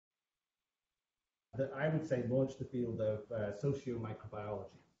that I would say launched the field of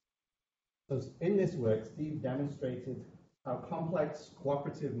socio-microbiology. So in this work, Steve demonstrated how complex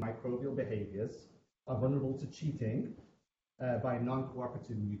cooperative microbial behaviors are vulnerable to cheating by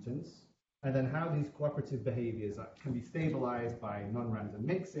non-cooperative mutants, and then how these cooperative behaviors can be stabilized by non-random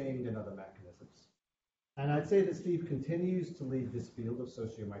mixing and other mechanisms. And I'd say that Steve continues to lead this field of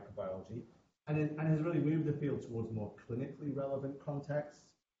socio-microbiology and has really moved the field towards more clinically relevant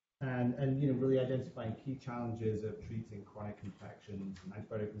contexts and really identifying key challenges of treating chronic infections and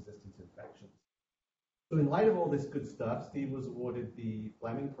antibiotic-resistant infections. So in light of all this good stuff, Steve was awarded the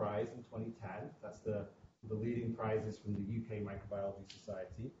Fleming Prize in 2010. That's the leading prizes from the UK Microbiology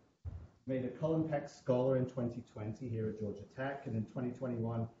Society. Made a Cullen Peck Scholar in 2020 here at Georgia Tech, and in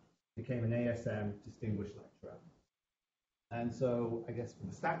 2021 became an ASM Distinguished Lecturer. And so I guess for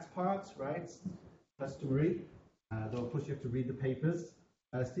the stats part, right, customary, they'll push you to read the papers.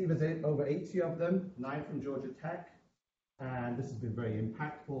 Steve has over 80 of them, 9 from Georgia Tech, and this has been very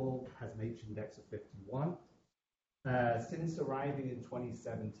impactful, has an H-index of 51. Since arriving in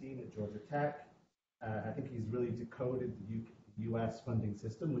 2017 at Georgia Tech, I think he's really decoded the US funding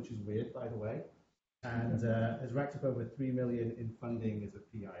system, which is weird, by the way, and has racked up over $3 million in funding as a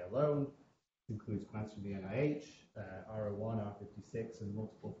PI alone. This includes grants from the NIH, R01, R56, and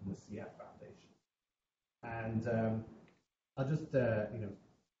multiple from the CF Foundation. And I'll just,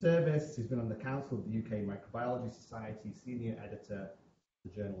 service, he's been on the Council of the UK Microbiology Society, senior editor of the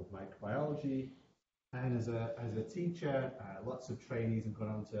Journal of Microbiology, and as a teacher, lots of trainees have gone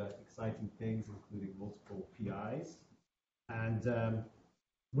on to exciting things, including multiple PIs. And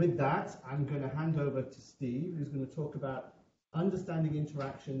with that, I'm going to hand over to Steve, who's going to talk about understanding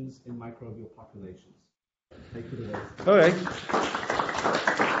interactions in microbial populations. Take it away. All right.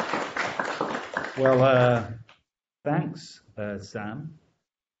 Well, thanks, Sam.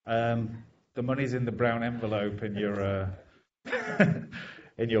 The money's in the brown envelope in your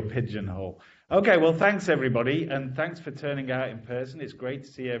in your pigeonhole. Okay, well, thanks everybody, and thanks for turning out in person. It's great to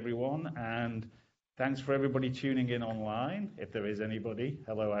see everyone, and thanks for everybody tuning in online, if there is anybody.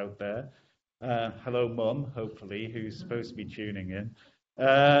 Hello out there. Hello, Mum, hopefully, who's supposed to be tuning in.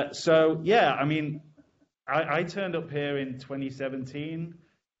 So, yeah, I mean, I turned up here in 2017,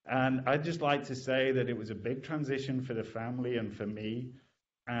 and I'd just like to say that it was a big transition for the family and for me.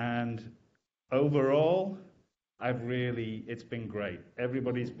 And overall, it's been great.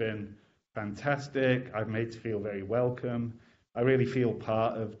 Everybody's been fantastic. I've made to feel very welcome. I really feel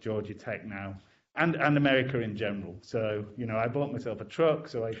part of Georgia Tech now. And America in general. So, I bought myself a truck,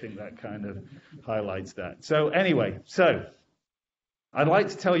 so I think that kind of highlights that. So anyway, I'd like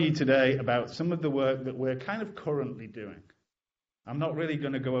to tell you today about some of the work that we're kind of currently doing. I'm not really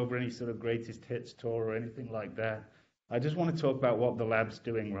going to go over any sort of greatest hits tour or anything like that. I just want to talk about what the lab's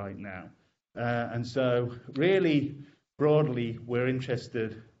doing right now. And so really, broadly, we're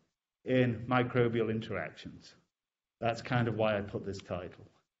interested in microbial interactions. That's kind of why I put this title.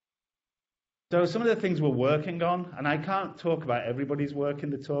 So some of the things we're working on, and I can't talk about everybody's work in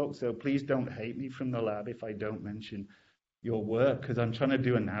the talk, so please don't hate me from the lab if I don't mention your work, because I'm trying to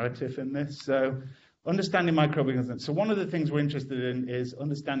do a narrative in this. So understanding microbial. So one of the things we're interested in is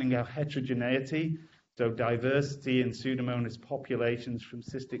understanding how heterogeneity, so diversity in Pseudomonas populations from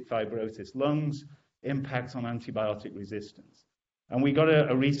cystic fibrosis lungs, impacts on antibiotic resistance. And we got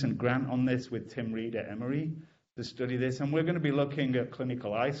a recent grant on this with Tim Reed at Emory to study this, and we're going to be looking at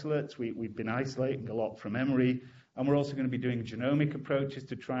clinical isolates. We've been isolating a lot from Emory, and we're also going to be doing genomic approaches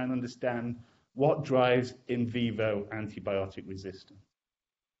to try and understand what drives in vivo antibiotic resistance.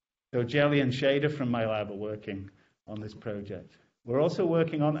 So Jelly and Shader from my lab are working on this project. We're also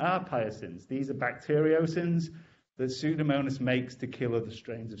working on arpaicins. These are bacteriocins that Pseudomonas makes to kill other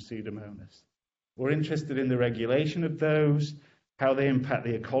strains of Pseudomonas. We're interested in the regulation of those, how they impact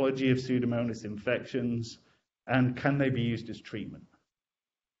the ecology of Pseudomonas infections, and can they be used as treatment?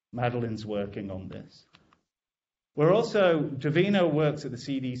 Madeline's working on this. Davina works at the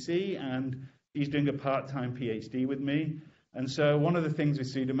CDC, and he's doing a part-time Ph.D. with me. And so one of the things with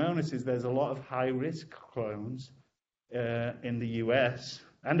Pseudomonas is there's a lot of high-risk clones in the US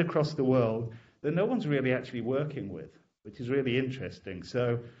and across the world that no one's really actually working with, which is really interesting.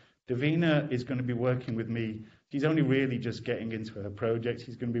 So Davina is going to be working with me. She's only really just getting into her project.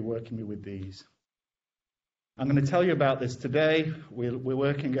 She's going to be working with these. I'm going to tell you about this today. We're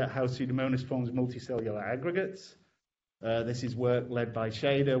working at how Pseudomonas forms multicellular aggregates. This is work led by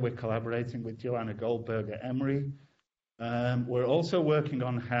Shader. We're collaborating with Joanna Goldberg at Emory. We're also working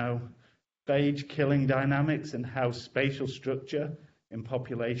on how phage killing dynamics and how spatial structure in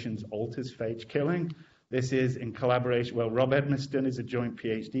populations alters phage killing. This is in collaboration, well, Rob Edmiston is a joint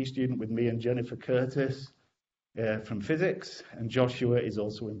Ph.D. student with me and Jennifer Curtis from physics, and Joshua is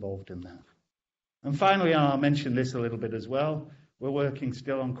also involved in that. And finally, I'll mention this a little bit as well, we're working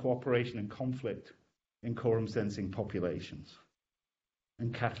still on cooperation and conflict in quorum sensing populations.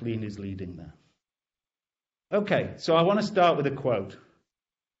 And Kathleen is leading that. Okay, so I want to start with a quote.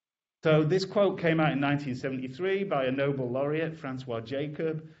 So this quote came out in 1973 by a Nobel laureate, Francois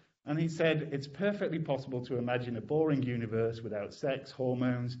Jacob, and he said, "It's perfectly possible to imagine a boring universe without sex,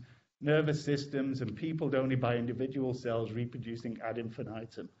 hormones, nervous systems, and peopled only by individual cells reproducing ad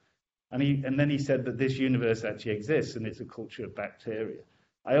infinitum." And then he said that this universe actually exists, and it's a culture of bacteria.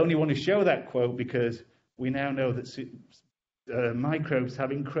 I only want to show that quote because we now know that microbes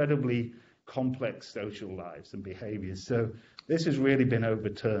have incredibly complex social lives and behaviors. So this has really been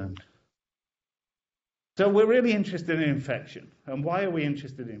overturned. So we're really interested in infection. And why are we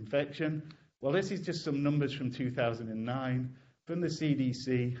interested in infection? Well, this is just some numbers from 2009 from the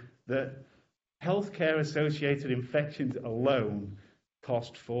CDC that healthcare-associated infections alone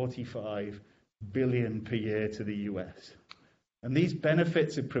cost $45 billion per year to the US. And these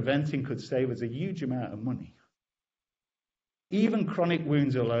benefits of preventing could save us a huge amount of money. Even chronic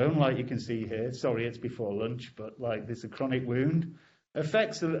wounds alone, like you can see here, sorry, it's before lunch, but like this, a chronic wound,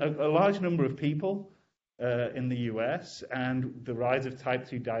 affects a large number of people in the US, and the rise of type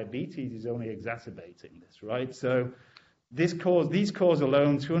 2 diabetes is only exacerbating this, right? So these cause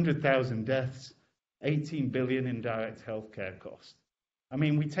alone 200,000 deaths, 18 billion in direct healthcare costs. I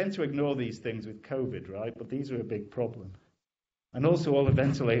mean, we tend to ignore these things with COVID, right? But these are a big problem. And also all the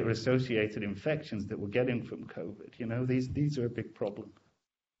ventilator-associated infections that we're getting from COVID. You know, these are a big problem.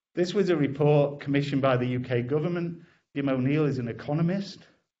 This was a report commissioned by the UK government. Jim O'Neill is an economist.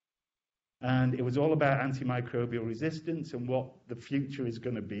 And it was all about antimicrobial resistance and what the future is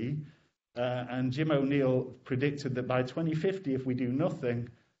going to be. And Jim O'Neill predicted that by 2050, if we do nothing,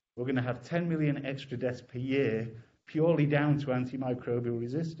 we're going to have 10 million extra deaths per year purely down to antimicrobial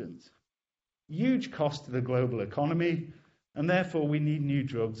resistance. Huge cost to the global economy, and therefore we need new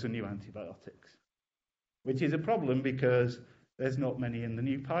drugs and new antibiotics, which is a problem because there's not many in the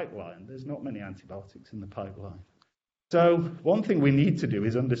new pipeline. There's not many antibiotics in the pipeline. So one thing we need to do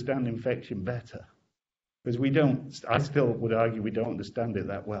is understand infection better, because I still would argue we don't understand it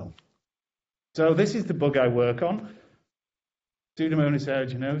that well. So this is the bug I work on, Pseudomonas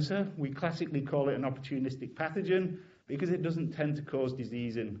aeruginosa. We classically call it an opportunistic pathogen because it doesn't tend to cause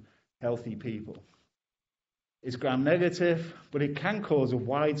disease in healthy people. It's gram-negative, but it can cause a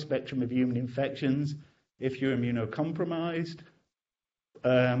wide spectrum of human infections if you're immunocompromised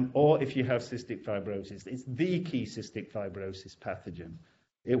or if you have cystic fibrosis. It's the key cystic fibrosis pathogen.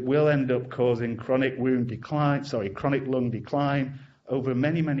 It will end up causing chronic lung decline over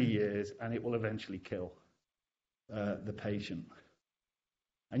many, many years, and it will eventually kill the patient.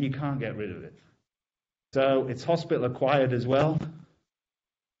 And you can't get rid of it. So it's hospital-acquired as well.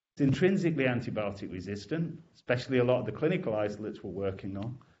 It's intrinsically antibiotic resistant, especially a lot of the clinical isolates we're working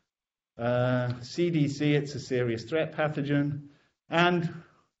on. CDC, it's a serious threat pathogen. And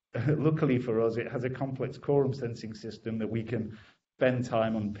luckily for us, it has a complex quorum sensing system that we can spend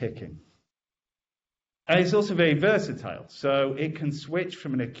time unpicking. And it's also very versatile. So it can switch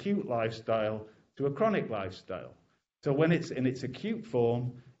from an acute lifestyle to a chronic lifestyle. So when it's in its acute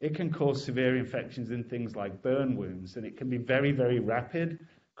form, it can cause severe infections in things like burn wounds. And it can be very, very rapid,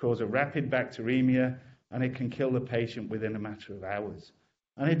 cause a rapid bacteremia, and it can kill the patient within a matter of hours.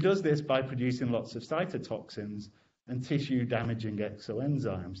 And it does this by producing lots of cytotoxins and tissue-damaging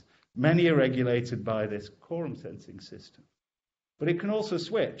exoenzymes. Many are regulated by this quorum sensing system. But it can also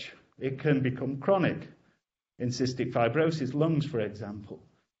switch. It can become chronic in cystic fibrosis, lungs, for example.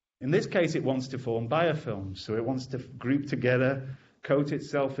 In this case, it wants to form biofilms. So it wants to group together, coat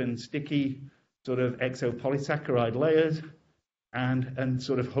itself in sticky sort of exopolysaccharide layers and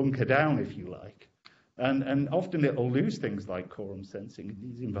sort of hunker down, if you like. And often it will lose things like quorum sensing in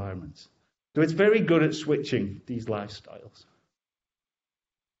these environments. So it's very good at switching these lifestyles.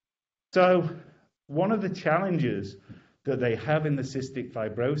 So one of the challenges that they have in the cystic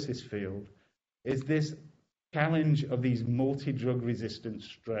fibrosis field is this challenge of these multi-drug resistant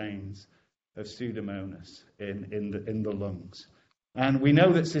strains of Pseudomonas in the lungs. And we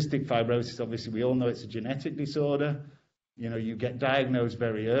know that cystic fibrosis, obviously we all know it's a genetic disorder. You know, you get diagnosed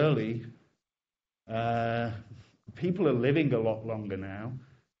very early. People are living a lot longer now.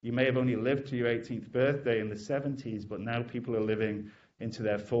 You may have only lived to your 18th birthday in the 70s, but now people are living into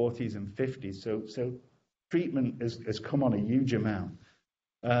their 40s and 50s. So treatment has come on a huge amount.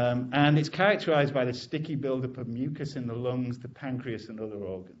 And it's characterized by the sticky buildup of mucus in the lungs, the pancreas, and other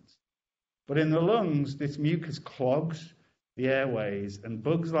organs. But in the lungs, this mucus clogs the airways, and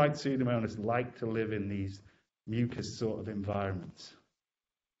bugs like Pseudomonas like to live in these mucus sort of environments.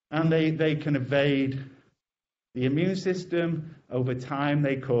 And they can evade the immune system. Over time,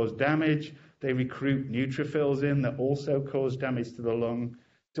 they cause damage. They recruit neutrophils in that also cause damage to the lung.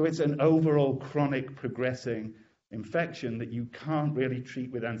 So it's an overall chronic progressing infection that you can't really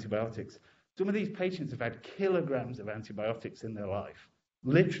treat with antibiotics. Some of these patients have had kilograms of antibiotics in their life,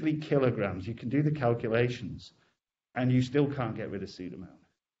 literally kilograms. You can do the calculations, and you still can't get rid of Pseudomonas.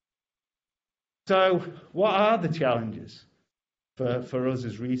 So what are the challenges for us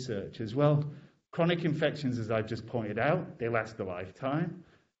as researchers? Well, chronic infections, as I've just pointed out, they last a lifetime,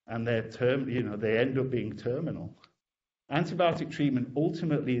 and they end up being terminal. Antibiotic treatment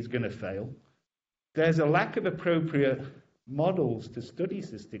ultimately is going to fail. There's a lack of appropriate models to study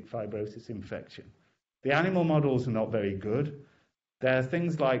cystic fibrosis infection. The animal models are not very good. There are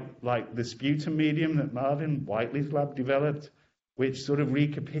things like the sputum medium that Marvin Whiteley's lab developed, which sort of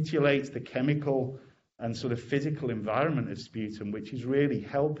recapitulates the chemical and sort of physical environment of sputum, which is really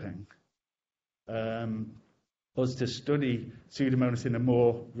helping us to study Pseudomonas in a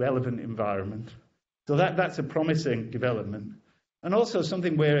more relevant environment. So that's a promising development. And also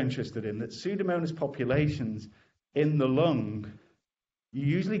something we're interested in, that Pseudomonas populations in the lung, you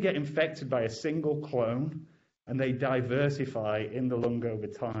usually get infected by a single clone, and they diversify in the lung over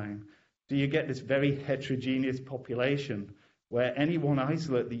time. So you get this very heterogeneous population where any one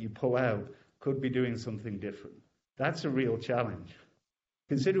isolate that you pull out could be doing something different. That's a real challenge.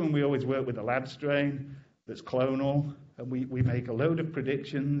 Considering we always work with a lab strain that's clonal, and we make a load of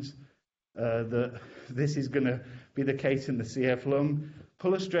predictions that this is going to be the case in the CF lung.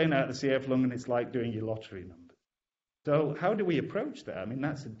 Pull a strain out of the CF lung and it's like doing your lottery numbers. So how do we approach that? I mean,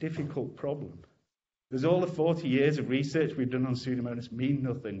 that's a difficult problem. There's all the 40 years of research we've done on Pseudomonas mean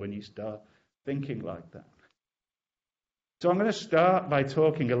nothing when you start thinking like that. So I'm going to start by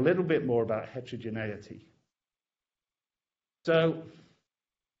talking a little bit more about heterogeneity. So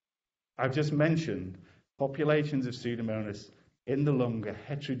I've just mentioned populations of Pseudomonas in the lung are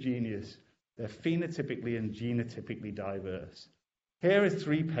heterogeneous. They're phenotypically and genotypically diverse. Here are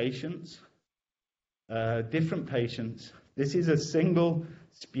 3 patients, different patients. This is a single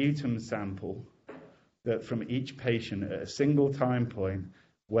sputum sample that from each patient at a single time point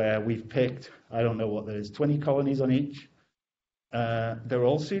where we've picked, I don't know what there is, 20 colonies on each. They're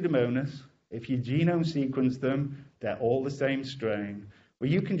all Pseudomonas. If you genome sequence them, they're all the same strain. Well,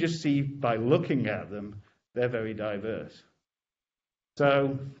 you can just see by looking at them, they're very diverse.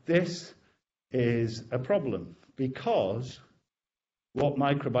 So this is a problem because what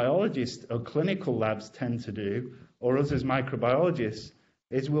microbiologists or clinical labs tend to do, or us as microbiologists,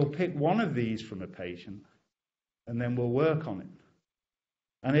 is we'll pick one of these from a patient and then we'll work on it.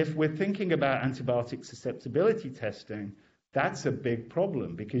 And if we're thinking about antibiotic susceptibility testing, that's a big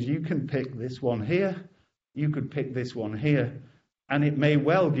problem because you can pick this one here, you could pick this one here, and it may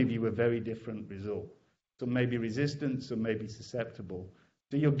well give you a very different result. Some may be resistant, some may be susceptible.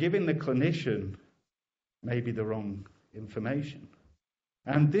 So you're giving the clinician maybe the wrong information.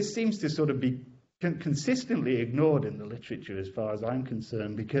 And this seems to sort of be consistently ignored in the literature as far as I'm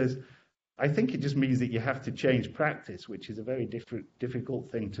concerned, because I think it just means that you have to change practice, which is a very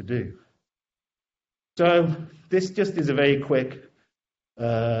difficult thing to do. So this just is a very quick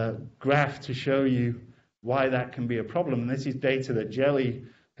graph to show you why that can be a problem. And this is data that Jelly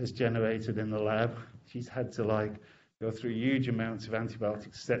has generated in the lab. She's had to go through huge amounts of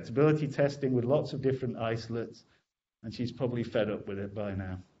antibiotic susceptibility testing with lots of different isolates, and she's probably fed up with it by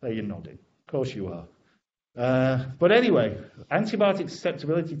now. There, you're nodding. Of course you are. But anyway, antibiotic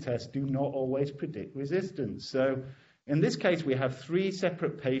susceptibility tests do not always predict resistance. So in this case, we have 3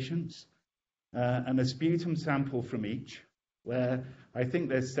 separate patients and a sputum sample from each, where I think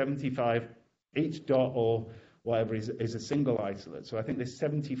there's 75, each dot or whatever is a single isolate. So I think there's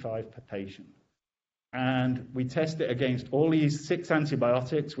 75 per patient. And we test it against all these 6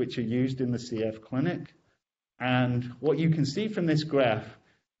 antibiotics which are used in the CF clinic. And what you can see from this graph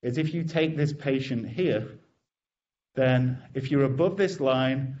is if you take this patient here, then if you're above this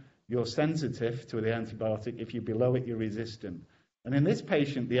line, you're sensitive to the antibiotic. If you're below it, you're resistant. And in this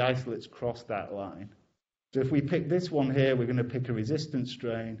patient, the isolates cross that line. So if we pick this one here, we're going to pick a resistant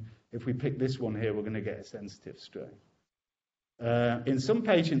strain. If we pick this one here, we're going to get a sensitive strain. In some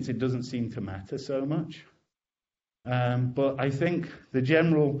patients, it doesn't seem to matter so much. But I think the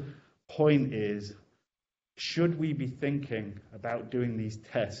general point is, should we be thinking about doing these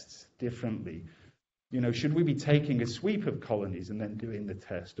tests differently? Should we be taking a sweep of colonies and then doing the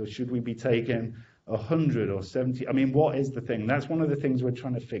test? Or should we be taking 100 or 70? I mean, what is the thing? That's one of the things we're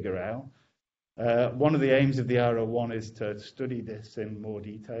trying to figure out. One of the aims of the R01 is to study this in more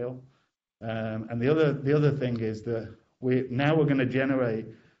detail. And the other thing is that we're going to generate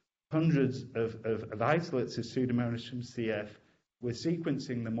hundreds of isolates of Pseudomonas from CF. We're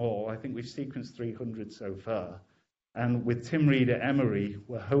sequencing them all. I think we've sequenced 300 so far. And with Tim Reed at Emory,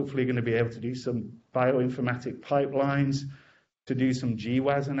 we're hopefully going to be able to do some bioinformatic pipelines, to do some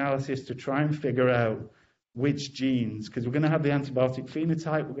GWAS analysis, to try and figure out which genes, because we're going to have the antibiotic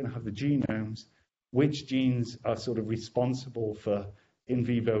phenotype, we're going to have the genomes, which genes are sort of responsible for in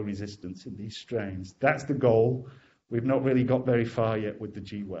vivo resistance in these strains. That's the goal. We've not really got very far yet with the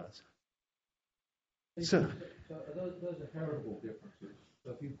GWAS. So those are heritable differences.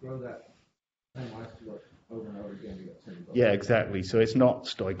 So if you grow that same isolate over and over again, you get the same result. Yeah, exactly. So it's not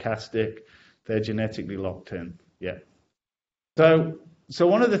stochastic. They're genetically locked in. Yeah. So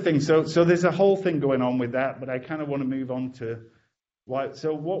one of the things, so there's a whole thing going on with that, but I kind of want to move on to why.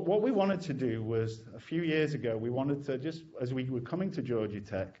 So what we wanted to do was, a few years ago, we wanted to, just as we were coming to Georgia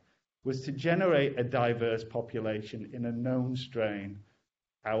Tech, was to generate a diverse population in a known strain,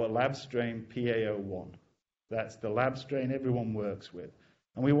 our lab strain PA01. That's the lab strain everyone works with.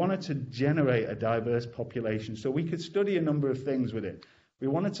 And we wanted to generate a diverse population so we could study a number of things with it. We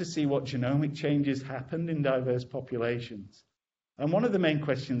wanted to see what genomic changes happened in diverse populations. And one of the main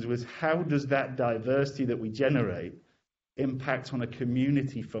questions was, how does that diversity that we generate impact on a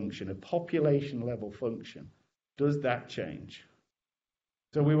community function, a population level function? Does that change?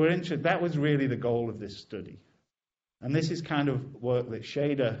 So we were interested, that was really the goal of this study. And this is kind of work that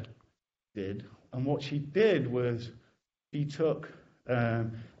Shada did. And what she did was she took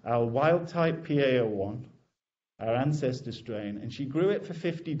our wild type PA01, our ancestor strain, and she grew it for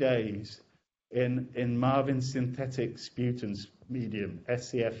 50 days in Marvin's synthetic sputans medium,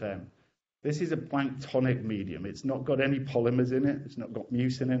 SCFM. This is a planktonic medium. It's not got any polymers in it. It's not got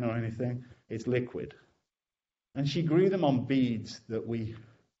mucin in or anything. It's liquid. And she grew them on beads that we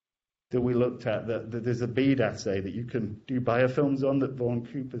looked at. There's a bead assay that you can do biofilms on that Vaughan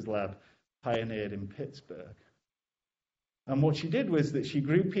Cooper's lab pioneered in Pittsburgh. And what she did was that she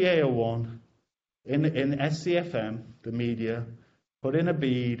grew PA01 in SCFM, the media, put in a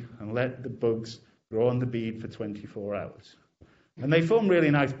bead and let the bugs grow on the bead for 24 hours. And they form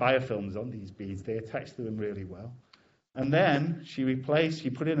really nice biofilms on these beads. They attach to them really well. And then she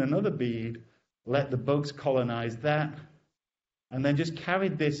put in another bead, let the bugs colonize that, and then just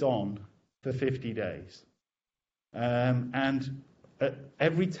carried this on for 50 days. And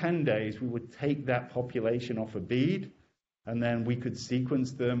every 10 days, we would take that population off a bead, and then we could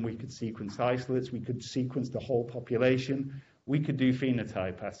sequence them, we could sequence isolates, we could sequence the whole population, we could do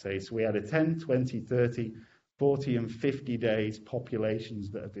phenotype assays. So we had a 10, 20, 30, 40, and 50 days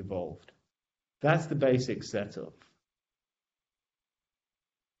populations that have evolved. That's the basic setup.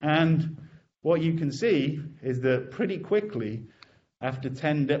 And what you can see is that pretty quickly, after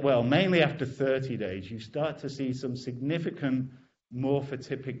 10 days, well, mainly after 30 days, you start to see some significant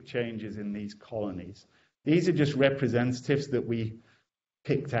morphotypic changes in these colonies. These are just representatives that we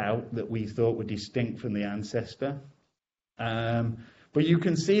picked out that we thought were distinct from the ancestor. But you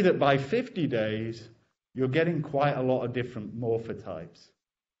can see that by 50 days, you're getting quite a lot of different morphotypes.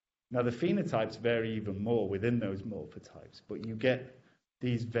 Now, the phenotypes vary even more within those morphotypes, but you get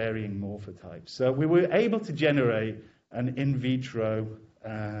these varying morphotypes. So we were able to generate an in vitro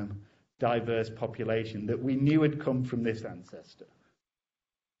diverse population that we knew had come from this ancestor.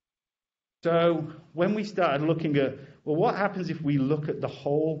 So when we started looking at, well, what happens if we look at the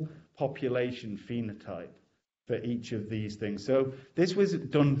whole population phenotype for each of these things? So this was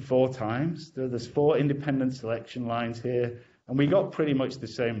done 4 times. There's 4 independent selection lines here, and we got pretty much the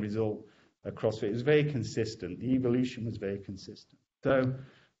same result across it. It was very consistent. The evolution was very consistent. So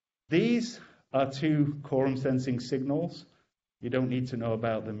these are 2 quorum sensing signals. You don't need to know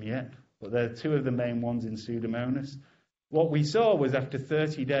about them yet, but they're 2 of the main ones in Pseudomonas. What we saw was after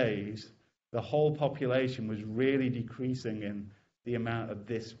 30 days, the whole population was really decreasing in the amount of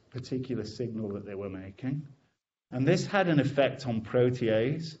this particular signal that they were making. And this had an effect on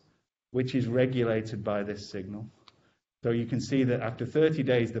protease, which is regulated by this signal. So you can see that after 30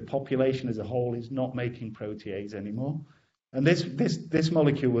 days, the population as a whole is not making protease anymore. And this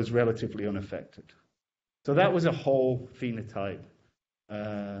molecule was relatively unaffected. So that was a whole phenotype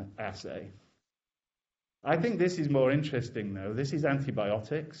assay. I think this is more interesting, though. This is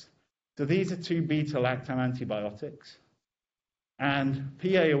antibiotics. So these are 2 beta-lactam antibiotics. And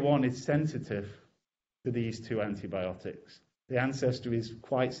PA01 is sensitive to these 2 antibiotics. The ancestor is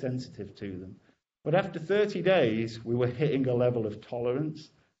quite sensitive to them. But after 30 days, we were hitting a level of tolerance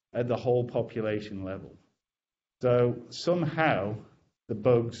at the whole population level. So somehow the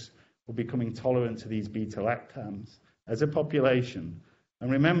bugs were becoming tolerant to these beta-lactams as a population.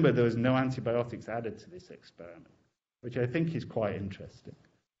 And remember, there was no antibiotics added to this experiment, which I think is quite interesting.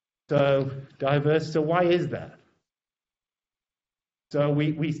 So diverse, so why is that? So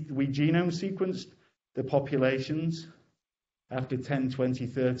we genome sequenced the populations after 10, 20,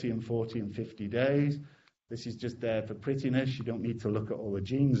 30, and 40, and 50 days. This is just there for prettiness. You don't need to look at all the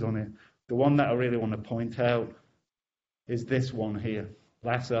genes on it. The one that I really want to point out is this one here,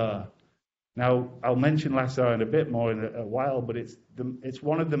 LASR. Now, I'll mention LASR in a bit more in a while, but it's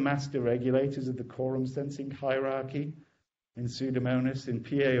one of the master regulators of the quorum sensing hierarchy in Pseudomonas. In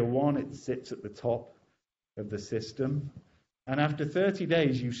PA01, it sits at the top of the system. And after 30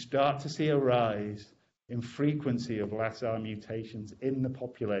 days, you start to see a rise in frequency of LASR mutations in the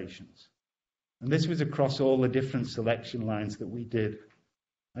populations. And this was across all the different selection lines that we did.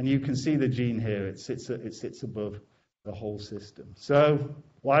 And you can see the gene here. It sits above the whole system. So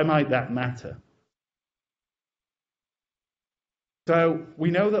why might that matter? So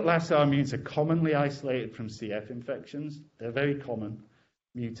we know that LASR mutants are commonly isolated from CF infections. They're very common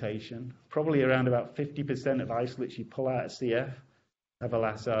mutation. Probably around about 50% of isolates you pull out of CF have a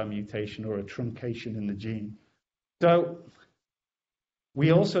LASR mutation or a truncation in the gene. So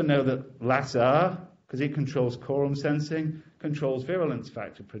we also know that LASR, because it controls quorum sensing, controls virulence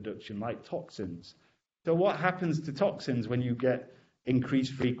factor production like toxins. So what happens to toxins when you get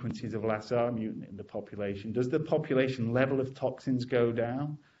increased frequencies of LASR mutant in the population? Does the population level of toxins go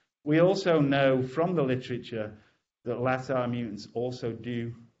down? We also know from the literature that LASR mutants also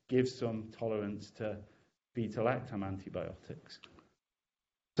do give some tolerance to beta-lactam antibiotics.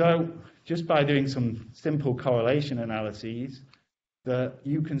 So just by doing some simple correlation analyses, that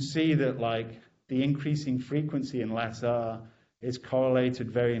you can see that like the increasing frequency in LASR is correlated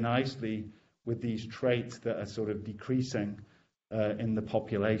very nicely with these traits that are sort of decreasing in the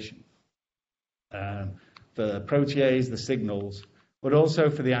population. The protease, the signals, but also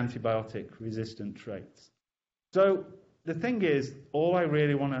for the antibiotic resistant traits. So the thing is, all I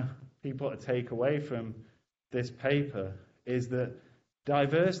really want people to take away from this paper is that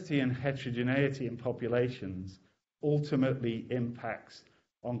diversity and heterogeneity in populations ultimately impacts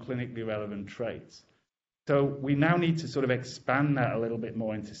on clinically relevant traits. So we now need to sort of expand that a little bit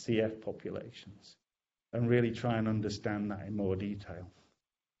more into CF populations and really try and understand that in more detail.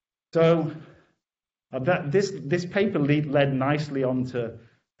 So this paper led nicely onto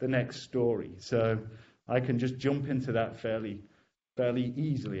the next story. So I can just jump into that fairly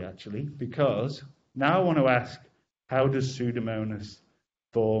easily, actually, because now I want to ask, how does Pseudomonas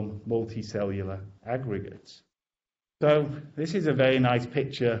form multicellular aggregates? So this is a very nice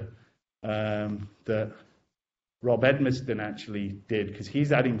picture that Rob Edmiston actually did, because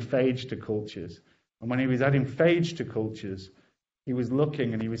he's adding phage to cultures. And when he was adding phage to cultures, he was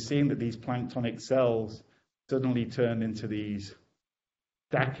looking and he was seeing that these planktonic cells suddenly turned into these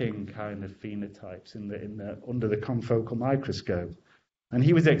stacking kind of phenotypes under the confocal microscope. And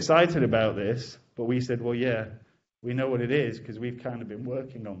he was excited about this, but we said, well, yeah, we know what it is because we've kind of been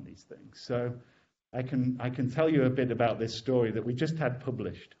working on these things. So I can tell you a bit about this story that we just had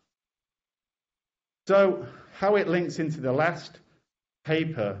published. So how it links into the last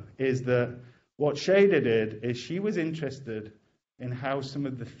paper is that what Shada did is she was interested in how some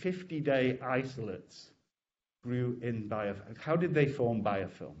of the 50-day isolates grew in biofilms. How did they form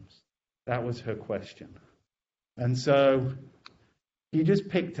biofilms? That was her question. And so he just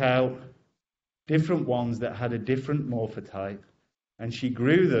picked out different ones that had a different morphotype, and she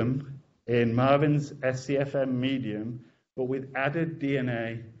grew them in Marvin's SCFM medium, but with added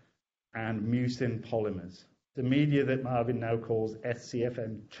DNA and mucin polymers. The media that Marvin now calls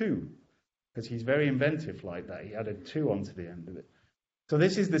SCFM2, because he's very inventive like that. He added 2 onto the end of it. So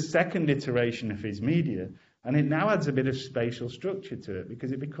this is the second iteration of his media, and it now adds a bit of spatial structure to it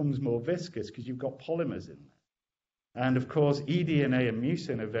because it becomes more viscous because you've got polymers in there. And of course, eDNA and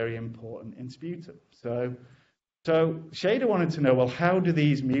mucin are very important in sputum. So Shada wanted to know, well, how do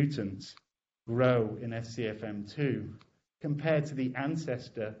these mutants grow in SCFM2 compared to the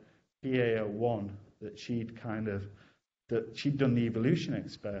ancestor PA01 that she'd done the evolution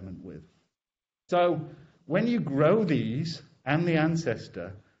experiment with? So when you grow these and the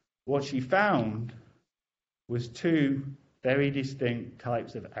ancestor, what she found was 2 very distinct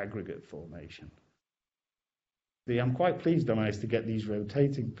types of aggregate formation. See, I'm quite pleased I managed to get these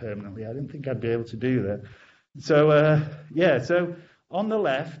rotating permanently. I didn't think I'd be able to do that. So, so on the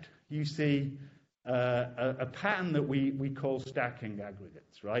left, you see a pattern that we call stacking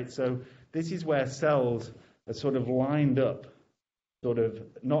aggregates, right? So this is where cells are sort of lined up, sort of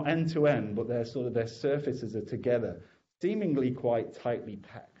not end to end, but their surfaces are together, seemingly quite tightly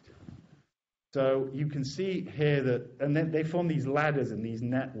packed. So you can see here that, and then they form these ladders and these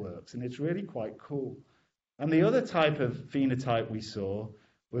networks, and it's really quite cool. And the other type of phenotype we saw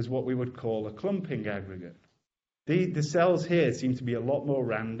was what we would call a clumping aggregate. The cells here seem to be a lot more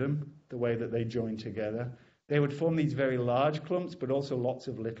random, the way that they join together. They would form these very large clumps, but also lots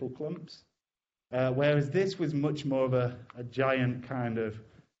of little clumps. Whereas this was much more of a giant kind of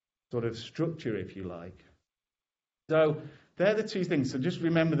sort of structure, if you like. So they're the two things. So just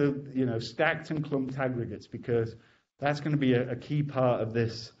remember the stacked and clumped aggregates, because that's going to be a key part of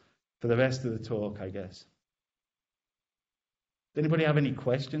this for the rest of the talk, I guess. Does anybody have any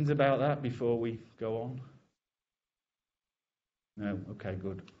questions about that before we go on? No? Okay,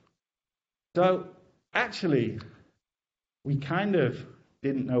 good. So actually, we kind of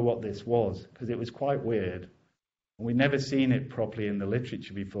didn't know what this was, because it was quite weird. And we'd never seen it properly in the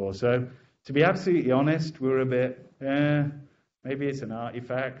literature before. So to be absolutely honest, we were a bit, maybe it's an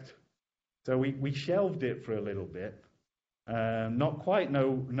artifact. So we shelved it for a little bit, not quite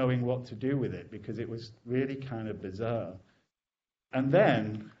knowing what to do with it, because it was really kind of bizarre. And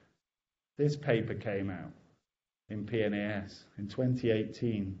then this paper came out in PNAS in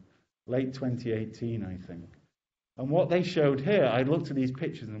 2018, late 2018, I think. And what they showed here, I looked at these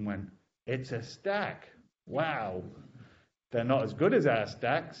pictures and went, it's a stack. Wow. They're not as good as our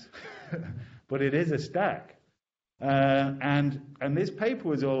stacks, but it is a stack. And this paper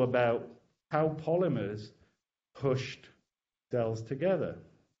was all about how polymers pushed cells together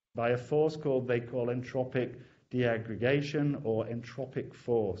by a force they call entropic deaggregation or entropic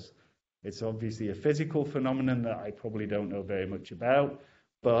force. It's obviously a physical phenomenon that I probably don't know very much about,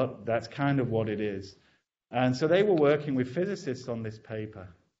 but that's kind of what it is. And so they were working with physicists on this paper.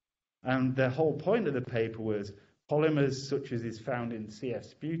 And the whole point of the paper was polymers such as is found in CF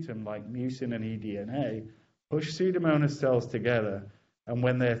sputum, like mucin and eDNA, push Pseudomonas cells together. And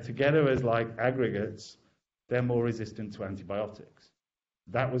when they're together as like aggregates, they're more resistant to antibiotics.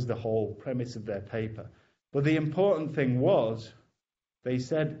 That was the whole premise of their paper. But the important thing was, they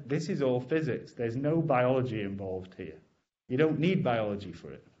said, this is all physics. There's no biology involved here. You don't need biology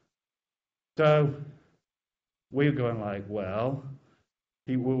for it. So we were going like, well,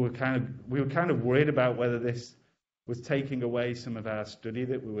 we were kind of worried about whether this was taking away some of our study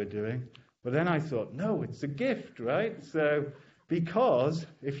that we were doing. But then I thought, no, it's a gift, right? So because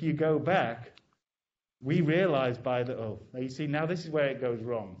if you go back, we realized you see, now this is where it goes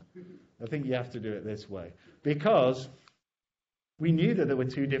wrong. I think you have to do it this way. Because we knew that there were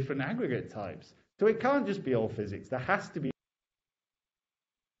two different aggregate types. So it can't just be all physics. There has to be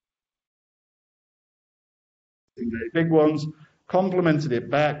big ones, complemented it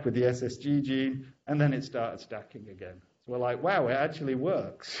back with the SSG gene, and then it started stacking again. So we're like, wow, it actually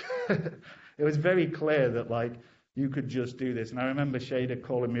works. It was very clear that you could just do this. And I remember Shader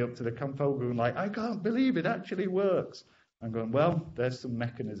calling me up to the control room like, I can't believe it actually works. I'm going, well, there's some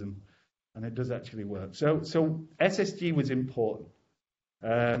mechanism, and it does actually work. So SSG was important.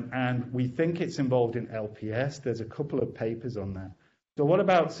 And we think it's involved in LPS. There's a couple of papers on that.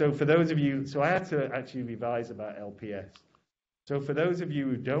 So for those of you, I had to actually revise about LPS. So for those of you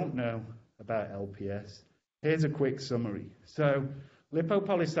who don't know about LPS, here's a quick summary. So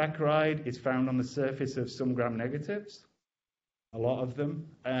lipopolysaccharide is found on the surface of some gram-negatives, a lot of them,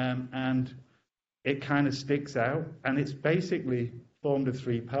 and it kind of sticks out, and it's basically formed of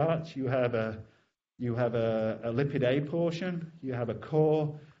three parts. You have a lipid A portion, you have a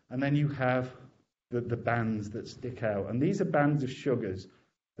core, and then you have the bands that stick out. And these are bands of sugars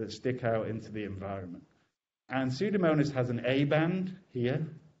that stick out into the environment. And Pseudomonas has an A band here,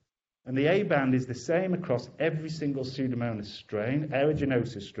 and the A band is the same across every single Pseudomonas strain,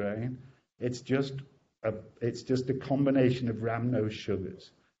 aeruginosa strain. It's just a combination of rhamnose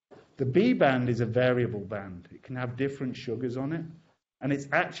sugars. The B band is a variable band. It can have different sugars on it, and it's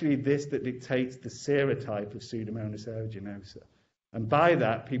actually this that dictates the serotype of Pseudomonas aeruginosa. And by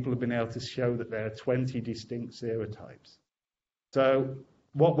that, people have been able to show that there are 20 distinct serotypes. So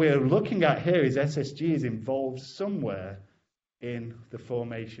what we're looking at here is SSG is involved somewhere in the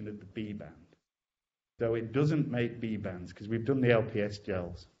formation of the B band. So it doesn't make B bands, because we've done the LPS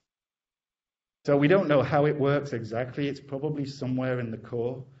gels. So we don't know how it works exactly. It's probably somewhere in the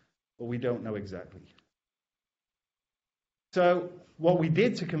core, but we don't know exactly. So what we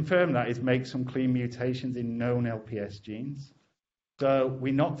did to confirm that is make some clean mutations in known LPS genes. So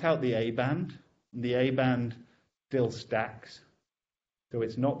we knocked out the A band, and the A band still stacks. So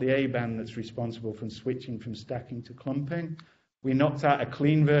it's not the A band that's responsible for switching from stacking to clumping. We knocked out a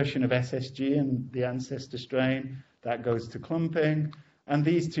clean version of SSG in the ancestor strain. That goes to clumping. And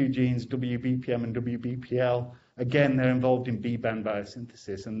these two genes, WBPM and WBPL, again, they're involved in B band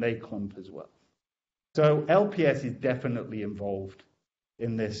biosynthesis, and they clump as well. So LPS is definitely involved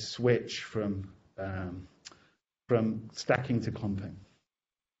in this switch from stacking to clumping.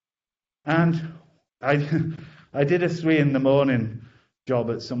 And I did a 3 in the morning job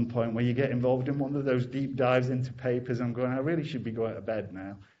at some point where you get involved in one of those deep dives into papers. I'm going, I really should be going to bed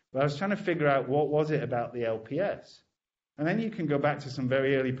now. But I was trying to figure out what was it about the LPS. And then you can go back to some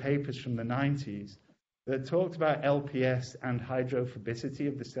very early papers from the 90s that talked about LPS and hydrophobicity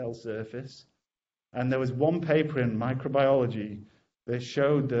of the cell surface. And there was one paper in Microbiology that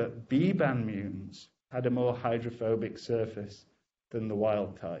showed that B band mutants had a more hydrophobic surface than the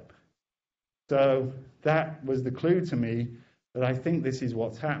wild type. So that was the clue to me that I think this is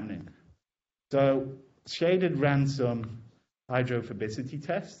what's happening. So Shaded ran some hydrophobicity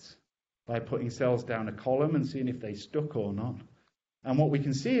tests by putting cells down a column and seeing if they stuck or not. And what we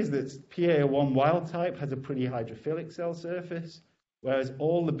can see is that PA01 wild type has a pretty hydrophilic cell surface, whereas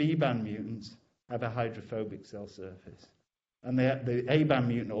all the B band mutants have a hydrophobic cell surface. And the A band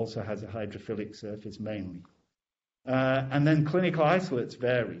mutant also has a hydrophilic surface mainly. And then clinical isolates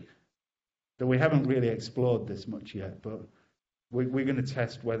vary. So we haven't really explored this much yet, but we're going to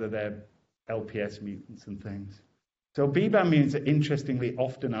test whether they're LPS mutants and things. So B band mutants are interestingly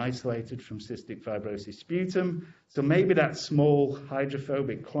often isolated from cystic fibrosis sputum, so maybe that small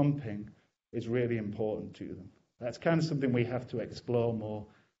hydrophobic clumping is really important to them. That's kind of something we have to explore more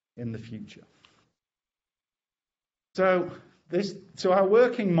in the future. So our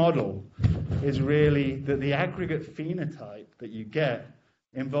working model is really that the aggregate phenotype that you get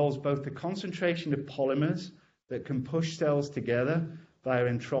involves both the concentration of polymers that can push cells together via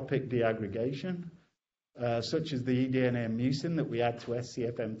entropic deaggregation, such as the eDNA and mucin that we add to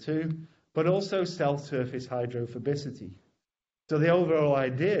SCFM2, but also cell surface hydrophobicity. So the overall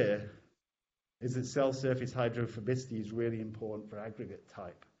idea is that cell surface hydrophobicity is really important for aggregate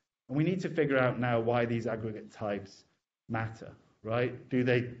type. And we need to figure out now why these aggregate types matter, right?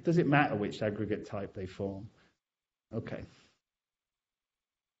 Does it matter which aggregate type they form? Okay.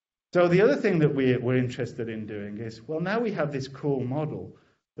 So the other thing that we're interested in doing is, well, now we have this cool model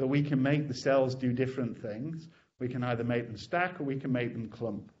that we can make the cells do different things. We can either make them stack or we can make them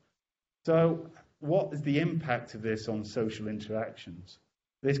clump. So what is the impact of this on social interactions?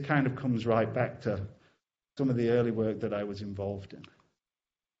 This kind of comes right back to some of the early work that I was involved in.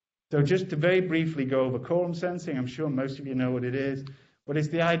 So just to very briefly go over quorum sensing, I'm sure most of you know what it is, but it's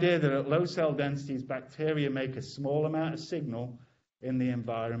the idea that at low cell densities, bacteria make a small amount of signal in the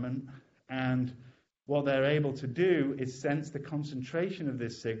environment, and what they're able to do is sense the concentration of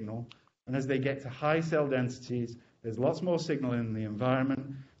this signal, and as they get to high cell densities, there's lots more signal in the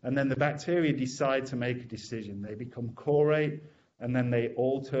environment, and then the bacteria decide to make a decision. They become chorate, and then they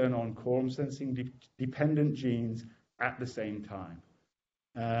all turn on quorum sensing dependent genes at the same time.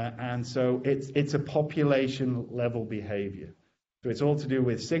 And so it's a population level behavior. So it's all to do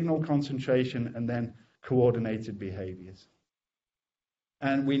with signal concentration and then coordinated behaviors.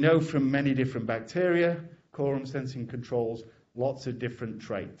 And we know from many different bacteria, quorum sensing controls lots of different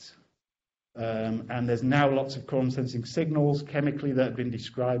traits. And there's now lots of quorum sensing signals chemically that have been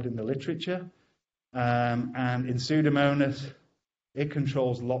described in the literature. And in Pseudomonas, it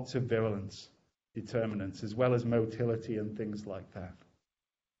controls lots of virulence determinants, as well as motility and things like that.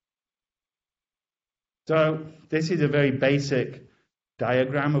 So this is a very basic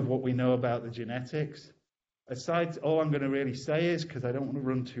diagram of what we know about the genetics. Aside, all I'm going to really say is, because I don't want to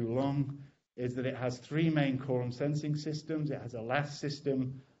run too long, is that it has 3 main quorum sensing systems. It has a LAS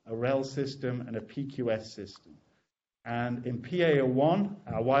system, a REL system, and a PQS system. And in PA01,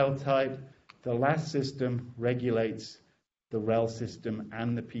 our wild type, the LAS system regulates the REL system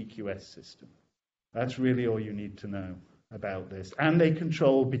and the PQS system. That's really all you need to know about this. And they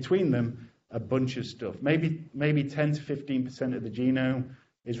control, between them, a bunch of stuff. Maybe 10 to 15% of the genome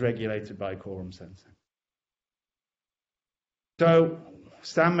is regulated by quorum sensing. So,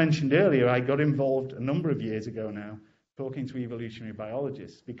 Sam mentioned earlier, I got involved a number of years ago now talking to evolutionary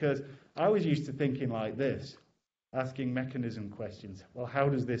biologists, because I was used to thinking like this, asking mechanism questions. Well, how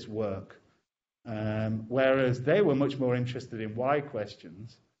does this work? Whereas they were much more interested in why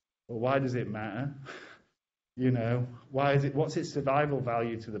questions. Well, why does it matter? You know, why is it? What's its survival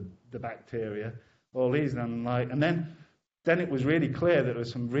value to the bacteria? All these, and I'm like, and then it was really clear that there were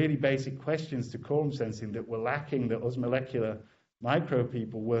some really basic questions to quorum sensing that were lacking, that us molecular micro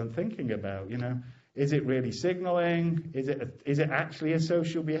people weren't thinking about. You know, is it really signaling? Is it actually a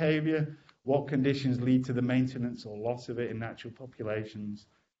social behavior? What conditions lead to the maintenance or loss of it in natural populations?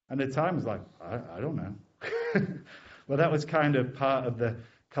 And at the time, I was like, I don't know. Well, that was kind of part of the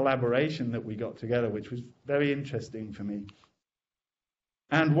collaboration that we got together, which was very interesting for me.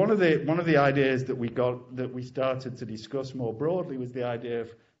 And one of the ideas that we started to discuss more broadly was the idea of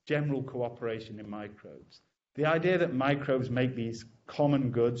general cooperation in microbes. The idea that microbes make these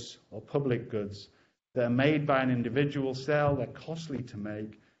common goods or public goods that are made by an individual cell, they're costly to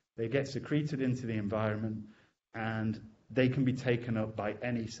make, they get secreted into the environment, and they can be taken up by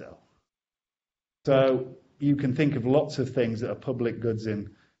any cell. So you can think of lots of things that are public goods in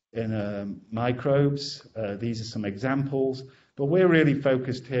microbes. These are some examples, but we're really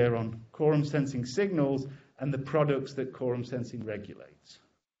focused here on quorum sensing signals and the products that quorum sensing regulates.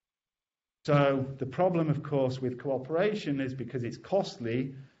 So the problem, of course, with cooperation is because it's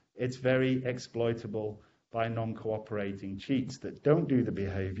costly, it's very exploitable by non-cooperating cheats that don't do the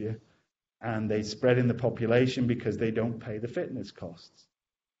behavior, and they spread in the population because they don't pay the fitness costs.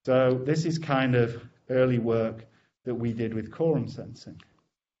 So this is kind of early work that we did with quorum sensing.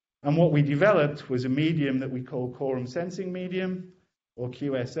 And what we developed was a medium that we call quorum sensing medium, or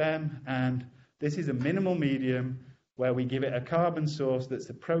QSM, and this is a minimal medium where we give it a carbon source that's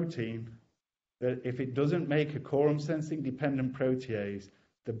a protein that if it doesn't make a quorum sensing dependent protease,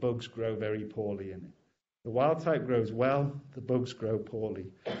 the bugs grow very poorly in it. The wild type grows well, the bugs grow poorly.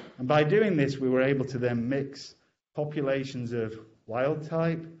 And by doing this, we were able to then mix populations of wild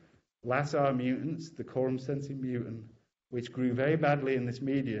type, LASR mutants, the quorum sensing mutant, which grew very badly in this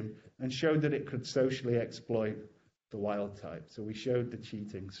medium, and showed that it could socially exploit the wild type. So we showed the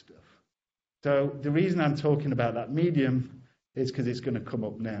cheating stuff. So the reason I'm talking about that medium is because it's going to come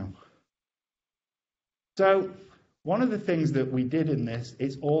up now. So one of the things that we did in this,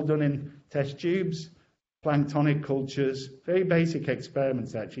 it's all done in test tubes, planktonic cultures, very basic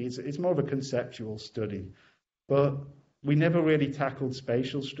experiments actually. It's more of a conceptual study. But we never really tackled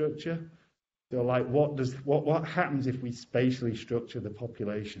spatial structure. So like what happens if we spatially structure the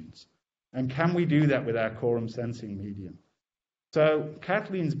populations? And can we do that with our quorum sensing medium? So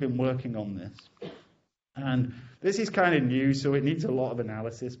Kathleen's been working on this. And this is kind of new, so it needs a lot of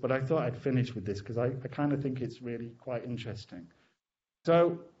analysis, but I thought I'd finish with this because I kind of think it's really quite interesting.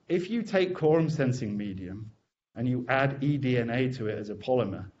 So if you take quorum sensing medium and you add eDNA to it as a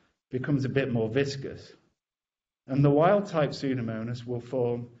polymer, it becomes a bit more viscous. And the wild type Pseudomonas will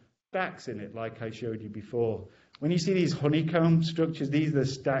form stacks in it, like I showed you before. When you see these honeycomb structures, these are the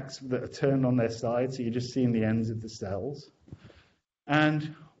stacks that are turned on their side, so you're just seeing the ends of the cells.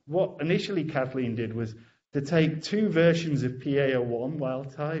 And what initially Kathleen did was to take two versions of PA01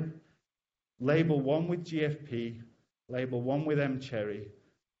 wild type, label one with GFP, label one with M. cherry,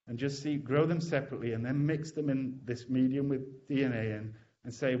 and just grow them separately and then mix them in this medium with DNA in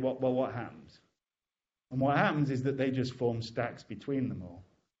and say, what happens? And what happens is that they just form stacks between them all.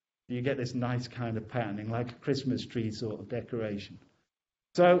 You get this nice kind of patterning, like a Christmas tree sort of decoration.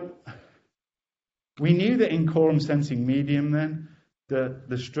 So we knew that in quorum sensing medium then,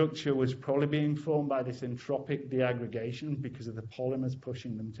 the structure was probably being formed by this entropic deaggregation because of the polymers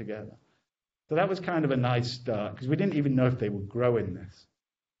pushing them together. So that was kind of a nice start, because we didn't even know if they would grow in this.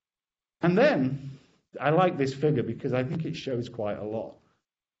 And then, I like this figure because I think it shows quite a lot.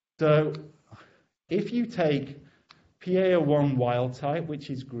 So if you take PA01 wild type, which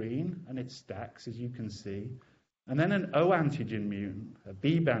is green, and it stacks, as you can see, and then an O antigen mutant, a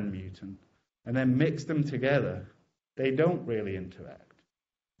B band mutant, and then mix them together, they don't really interact.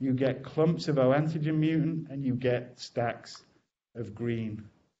 You get clumps of O antigen mutant, and you get stacks of green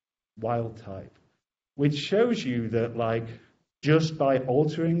wild type, which shows you that, like, just by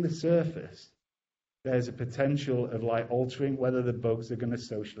altering the surface, there's a potential of, like, altering whether the bugs are going to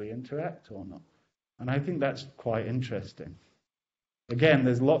socially interact or not. And I think that's quite interesting. Again,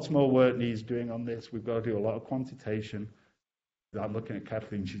 there's lots more work needs doing on this. We've got to do a lot of quantitation. I'm looking at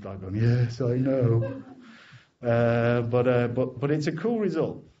Kathleen, she's like going, yes, I know. But it's a cool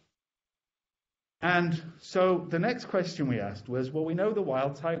result. And so the next question we asked was, well, we know the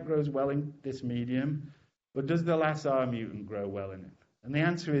wild type grows well in this medium, but does the LASR mutant grow well in it? And the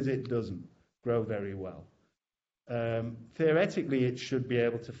answer is it doesn't grow very well. Theoretically, it should be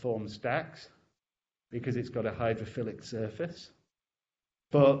able to form stacks because it's got a hydrophilic surface,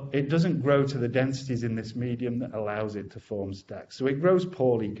 but it doesn't grow to the densities in this medium that allows it to form stacks. So it grows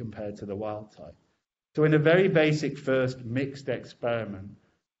poorly compared to the wild type. So in a very basic first mixed experiment,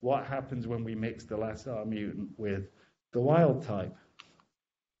 what happens when we mix the LASR mutant with the wild type?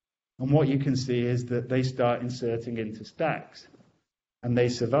 And what you can see is that they start inserting into stacks, and they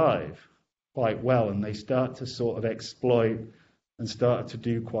survive quite well, and they start to sort of exploit and start to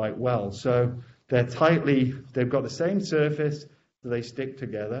do quite well. So they've got the same surface, so they stick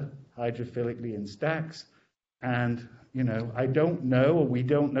together hydrophilically in stacks. And, I don't know, or we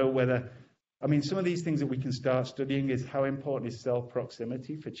don't know whether I mean, some of these things that we can start studying is how important is cell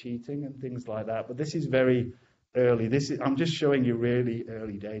proximity for cheating and things like that. But this is very early. I'm just showing you really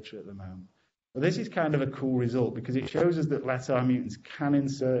early data at the moment. But this is kind of a cool result because it shows us that LATR mutants can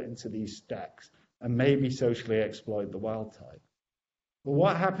insert into these stacks and maybe socially exploit the wild type. But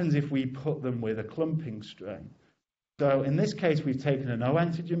what happens if we put them with a clumping strain? So in this case, we've taken an O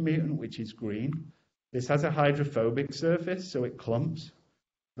antigen mutant, which is green. This has a hydrophobic surface, so it clumps.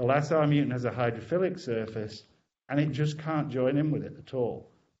 The LATR mutant has a hydrophilic surface, and it just can't join in with it at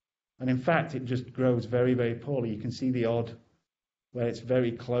all. And in fact, it just grows very, very poorly. You can see the odd, where it's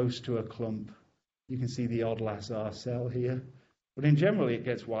very close to a clump. You can see the odd LATR cell here. But in general, it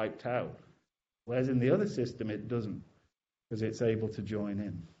gets wiped out. Whereas in the other system, it doesn't, because it's able to join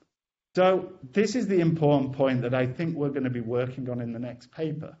in. So this is the important point that I think we're going to be working on in the next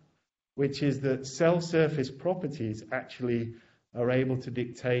paper, which is that cell surface properties actually are able to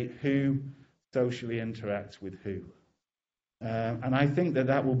dictate who socially interacts with who. And I think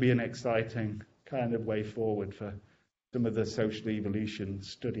that will be an exciting kind of way forward for some of the social evolution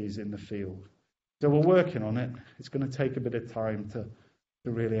studies in the field. So we're working on it. It's going to take a bit of time to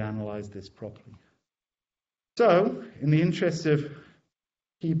really analyze this properly. So, in the interest of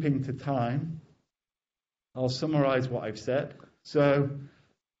keeping to time, I'll summarize what I've said. So,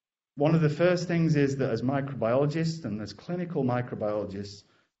 one of the first things is that as microbiologists and as clinical microbiologists,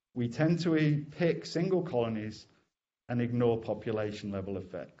 we tend to pick single colonies and ignore population level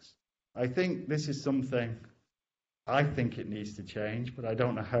effects. I think this is something, I think it needs to change, but I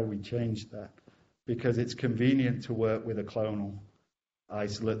don't know how we change that, because it's convenient to work with a clonal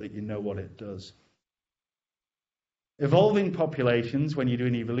isolate that you know what it does. Evolving populations, when you do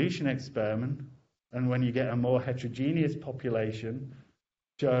an evolution experiment, and when you get a more heterogeneous population,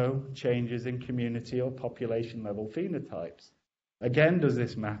 show changes in community or population level phenotypes. Again, does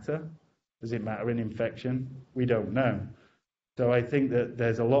this matter? Does it matter in infection? We don't know. So I think that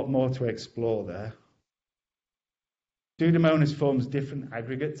there's a lot more to explore there. Pseudomonas forms different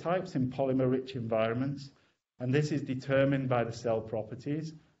aggregate types in polymer-rich environments, and this is determined by the cell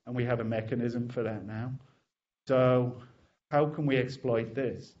properties, and we have a mechanism for that now. So how can we exploit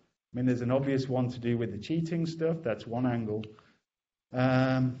this? I mean, there's an obvious one to do with the cheating stuff. That's one angle.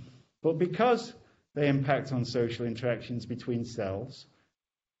 But because they impact on social interactions between cells,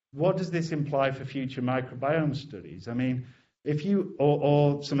 what does this imply for future microbiome studies? I mean, if you,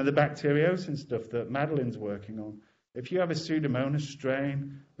 or some of the bacteriosis stuff that Madeline's working on, if you have a Pseudomonas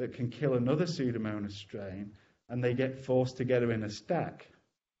strain that can kill another Pseudomonas strain and they get forced together in a stack,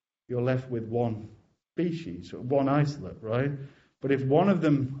 you're left with one species, or one isolate, right? But if one of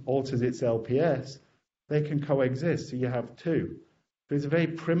them alters its LPS, they can coexist, so you have two. So it's a very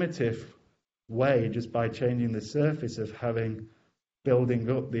primitive way, just by changing the surface, of building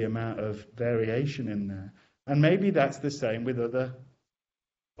up the amount of variation in there. And maybe that's the same with other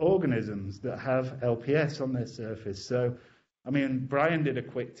organisms that have LPS on their surface. So, I mean, Brian did a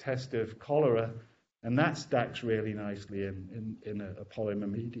quick test of cholera, and that stacks really nicely in a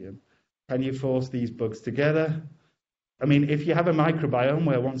polymer medium. Can you force these bugs together? I mean, if you have a microbiome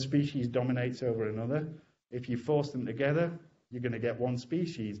where one species dominates over another, if you force them together, you're going to get one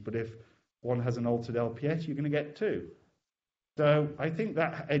species. But if one has an altered LPS, you're going to get two. So I think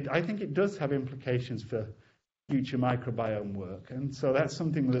it does have implications for future microbiome work. And so that's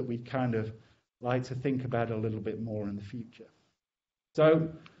something that we kind of like to think about a little bit more in the future. So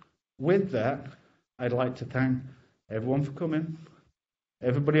with that, I'd like to thank everyone for coming,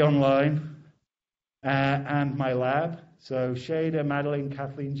 everybody online, and my lab. So Shada, Madeline,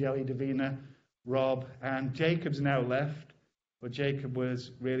 Kathleen, Jelly, Davina, Rob, and Jacob's now left, but Jacob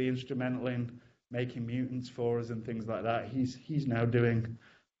was really instrumental in making mutants for us and things like that. He's now doing,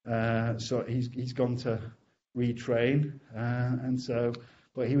 so he's gone to retrain,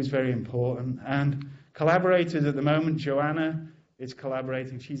 but he was very important. And collaborators at the moment, Joanna is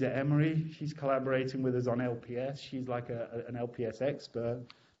collaborating. She's at Emory. She's collaborating with us on LPS. She's like an LPS expert.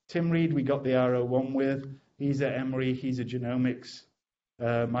 Tim Reed, we got the R01 with. He's at Emory. He's a genomics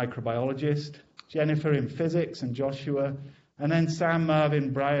microbiologist. Jennifer in physics, and Joshua. And then Sam,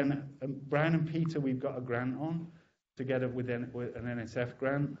 Marvin, Brian and Peter, we've got a grant on, together with an NSF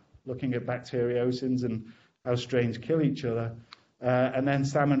grant, looking at bacteriocins and how strains kill each other. And then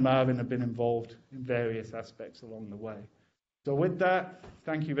Sam and Marvin have been involved in various aspects along the way. So with that,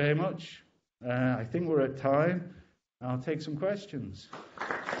 thank you very much. I think we're at time. I'll take some questions.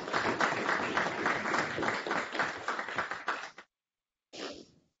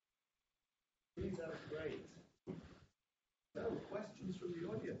 That's great. So, questions from the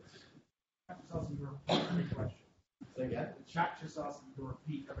audience? Chat just asking you to repeat every question. Say again? The chat just asking you to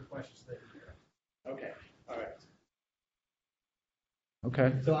repeat every question so they can hear it. Okay, all right.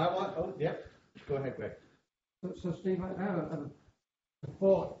 Okay. So I want, oh, yeah, go ahead, Greg. So Steve, I have a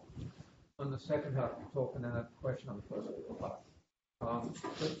thought on the second half of the talk and then a question on the first part.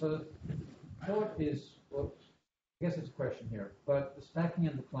 So the thought is, well, I guess it's a question here, but the stacking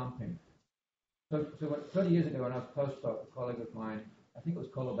and the clumping. So 30 years ago when I was a postdoc, a colleague of mine, I think it was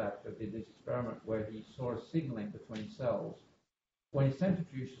Kolobach, did this experiment where he saw a signaling between cells. When he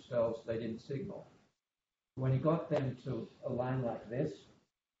centrifuged the cells, they didn't signal. When he got them to align like this,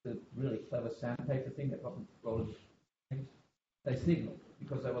 the really clever sandpaper thing that got them rolled things, they signaled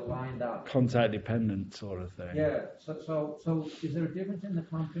because they were lined up. Contact dependent sort of thing. Yeah. So is there a difference in the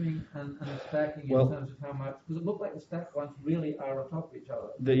clumping and the stacking in terms of how much? Because it looked like the stacked ones really are on top of each other.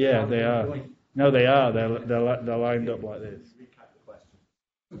 They are. No, they are. They're lined up like this. Recap the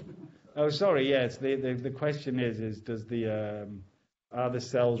question. Oh, sorry. Yes. The question is does the are the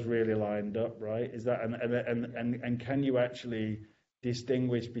cells really lined up, right? Is that and can you actually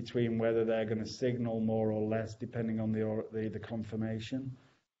distinguish between whether they're going to signal more or less depending on the conformation?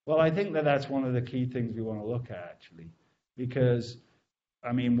 Well, I think that's one of the key things we want to look at actually, because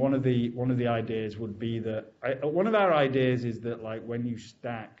I mean one of the ideas would be that one of our ideas is that like when you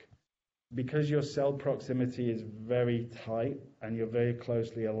stack, because your cell proximity is very tight and you're very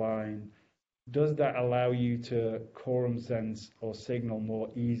closely aligned, does that allow you to quorum sense or signal more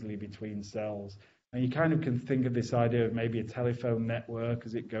easily between cells? And you kind of can think of this idea of maybe a telephone network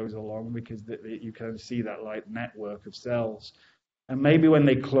as it goes along, because you can see that like network of cells. And maybe when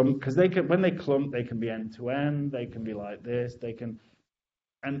they clump, because when they clump, they can be end to end, they can be like this, they can,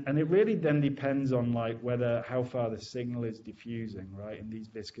 and it really then depends on like how far the signal is diffusing, right, in these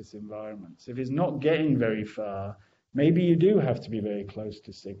viscous environments. If it's not getting very far, maybe you do have to be very close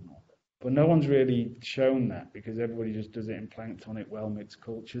to signal. But no one's really shown that because everybody just does it in planktonic well-mixed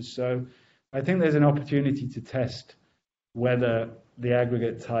cultures. So I think there's an opportunity to test whether the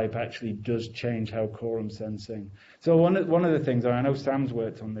aggregate type actually does change how quorum sensing. So one of the things, I know Sam's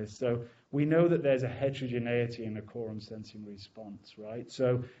worked on this, so we know that there's a heterogeneity in a quorum sensing response, right?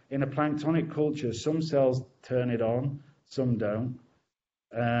 So in a planktonic culture, some cells turn it on, some don't.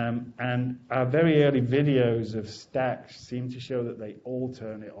 And our very early videos of stacks seem to show that they all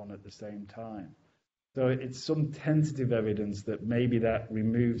turn it on at the same time. So it's some tentative evidence that maybe that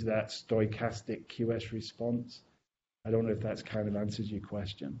removes that stochastic QS response. I don't know if that's kind of answers your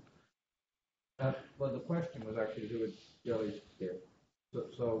question. Well, the question was actually to do with jellies here.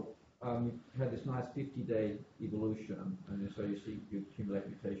 So you had this nice 50-day evolution, and so you accumulate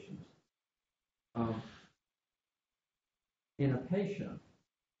mutations. In a patient,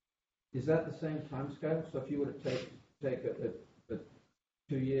 is that the same time scale? So if you were to take a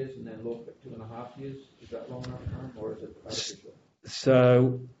 2 years and then look at 2.5 years, is that long enough time, or is it artificial?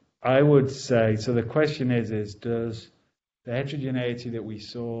 So I would say, so the question is does the heterogeneity that we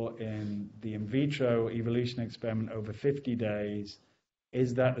saw in the in vitro evolution experiment over 50 days,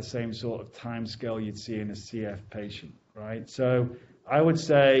 is that the same sort of time scale you'd see in a CF patient, right? So I would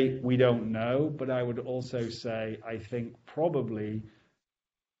say we don't know, but I would also say I think probably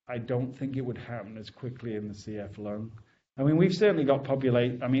I don't think it would happen as quickly in the CF lung. I mean, we've certainly got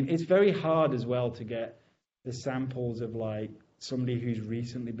it's very hard as well to get the samples of like somebody who's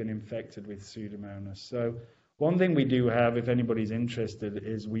recently been infected with Pseudomonas. So one thing we do have, if anybody's interested,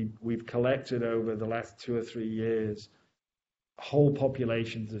 is we've collected over the last 2 or 3 years whole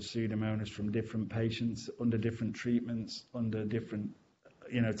populations of Pseudomonas from different patients under different treatments, under different,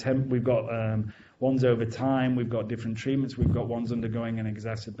 we've got ones over time, we've got different treatments, we've got ones undergoing an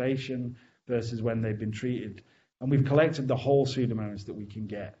exacerbation versus when they've been treated. And we've collected the whole Pseudomonas that we can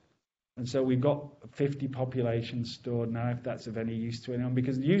get. And so we've got 50 populations stored now, if that's of any use to anyone,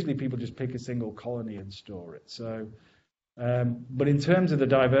 because usually people just pick a single colony and store it. So, but in terms of the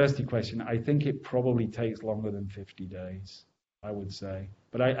diversity question, I think it probably takes longer than 50 days, I would say.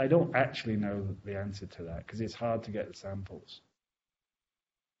 But I don't actually know the answer to that, because it's hard to get the samples.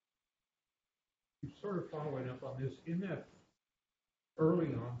 Sort of following up on this, in that early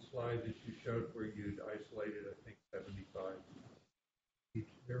on slide that you showed where you'd isolated, I think, 75,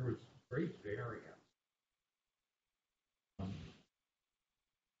 there was great variance.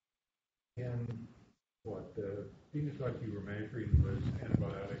 And what the phenotype you were measuring was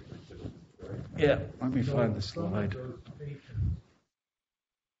antibiotic resistance, right? Yeah, let me find the slide. Some of those patients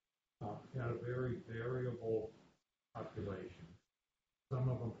had a very variable population. Some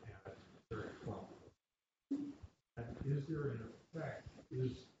of them had very clump. And is there an effect?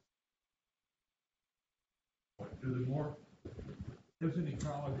 As an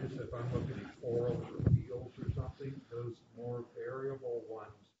ecologist, if I'm looking at corals or eels or something, those more variable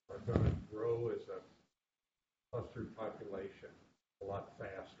ones are going to grow as a clustered population a lot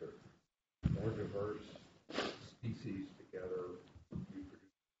faster, more diverse species together, reproduce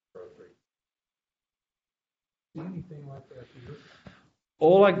growth rate. See anything like that here?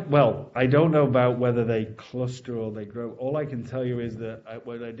 I don't know about whether they cluster or they grow. All I can tell you is that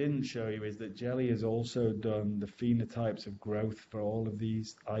what I didn't show you is that Jelly has also done the phenotypes of growth for all of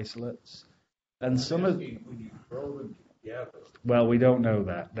these isolates. And some of when you grow them together. Well, we don't know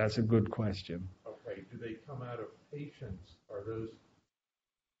that. That's a good question. Okay, do they come out of patients? Are those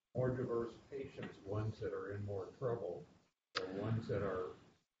more diverse patients ones that are in more trouble, or ones that are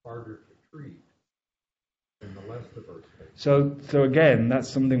harder to treat than the less diverse patients? So again, that's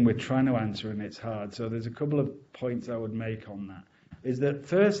something we're trying to answer, and it's hard. So there's a couple of points I would make on that. Is that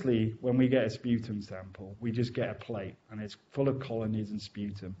firstly, when we get a sputum sample, we just get a plate, and it's full of colonies and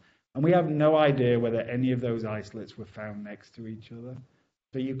sputum. And we have no idea whether any of those isolates were found next to each other.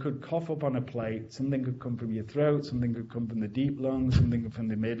 So you could cough up on a plate, something could come from your throat, something could come from the deep lung, something from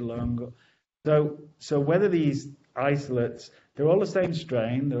the mid lung. So whether these isolates, they're all the same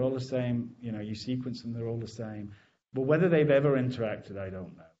strain, they're all the same, you sequence them, they're all the same. But whether they've ever interacted, I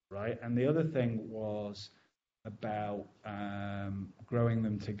don't know, right? And the other thing was about growing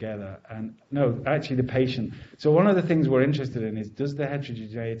them together. And no, actually the patient. So one of the things we're interested in is, does the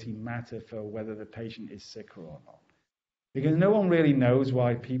heterogeneity matter for whether the patient is sicker or not? Because no one really knows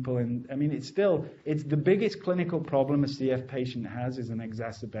why people it's the biggest clinical problem a CF patient has is an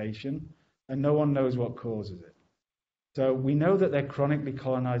exacerbation, and no one knows what causes it. So we know that they're chronically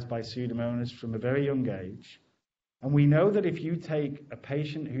colonized by Pseudomonas from a very young age. And we know that if you take a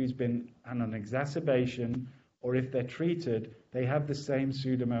patient who's been on an exacerbation, or if they're treated, they have the same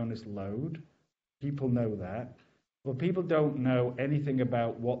Pseudomonas load. People know that. But people don't know anything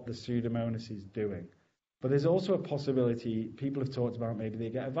about what the Pseudomonas is doing. But there's also a possibility, people have talked about maybe they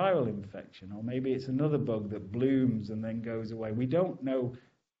get a viral infection, or maybe it's another bug that blooms and then goes away. We don't know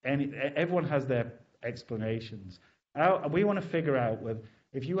everyone has their explanations. We want to figure out whether,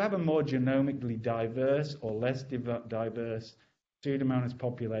 if you have a more genomically diverse or less diverse Pseudomonas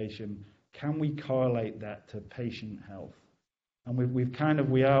population, can we correlate that to patient health? And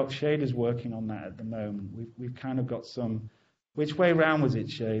Shada's working on that at the moment. We've kind of got some. Which way round was it,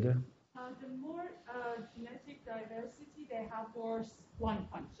 Shada? The more genetic diversity, they have worse lung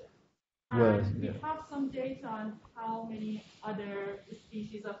function. Worse, We yeah. have some data on how many other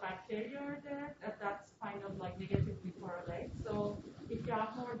species of bacteria are there. That's kind of like negatively correlates. So if you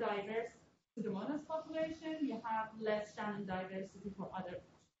have more diverse Pseudomonas population, you have less Shannon diversity for other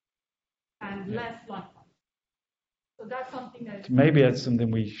and less lung function. So that's something that Maybe that's something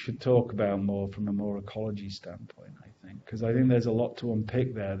we should talk about more from a more ecology standpoint, I think, because I think there's a lot to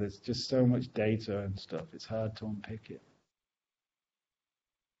unpick there. There's just so much data and stuff. It's hard to unpick it.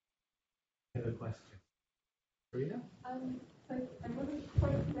 Another question. Rita? So I wasn't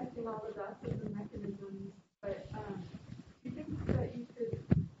quite connecting all the dots with the mechanisms, but do you think that you could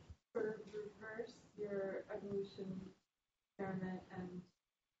sort of reverse your evolution experiment and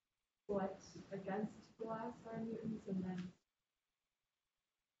select against the last R mutants and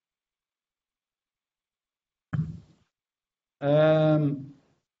then?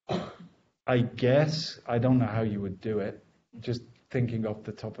 I guess. I don't know how you would do it, just thinking off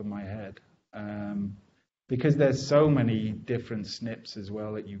the top of my head. Because there's so many different SNPs as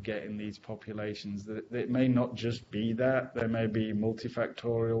well that you get in these populations, that it may not just be that. There may be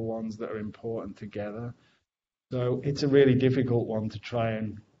multifactorial ones that are important together. So it's a really difficult one to try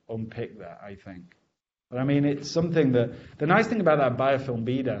and unpick that, I think. But I mean, it's something that, the nice thing about that biofilm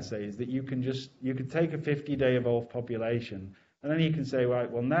bead assay is that you can take a 50-day evolved population, and then you can say, right,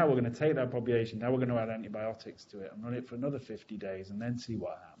 well, now we're going to take that population, now we're going to add antibiotics to it and run it for another 50 days and then see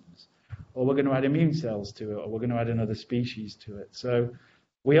what happens. Or we're going to add immune cells to it, or we're going to add another species to it. So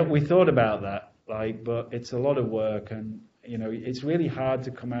we thought about that, but it's a lot of work, and it's really hard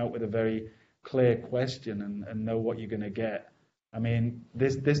to come out with a very clear question and know what you're going to get. I mean,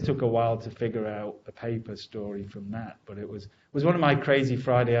 this took a while to figure out a paper story from that, but it was one of my crazy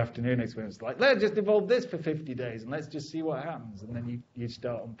Friday afternoon experiences. Like, let's just evolve this for 50 days and let's just see what happens, and then you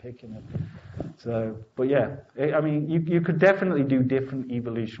start unpicking it. So, but yeah, I mean, you could definitely do different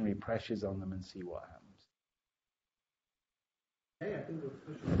evolutionary pressures on them and see what happens. Hey, I think we're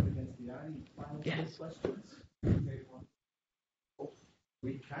pushing up against the eye. Final questions?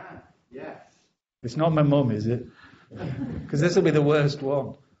 We can, yes. It's not my mum, is it? Because this will be the worst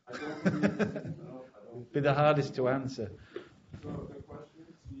one. Be the hardest to answer. So the question,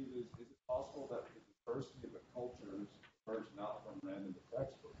 Steve, is it possible that the diversity of the cultures emerged not from random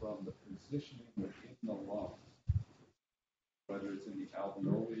effects, but from the positioning within the lung, whether it's in the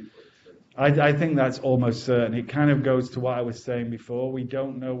alveoli I think that's almost certain. It kind of goes to what I was saying before. We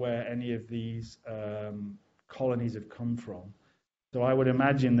don't know where any of these colonies have come from. So I would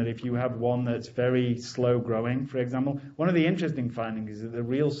imagine that if you have one that's very slow growing, for example, one of the interesting findings is that the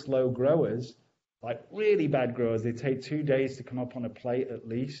real slow growers, like really bad growers, they take 2 days to come up on a plate at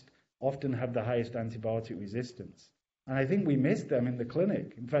least, often have the highest antibiotic resistance. And I think we miss them in the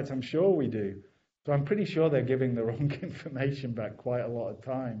clinic. In fact, I'm sure we do. So I'm pretty sure they're giving the wrong information back quite a lot of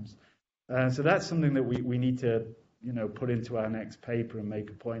times. So that's something that we need to, put into our next paper and make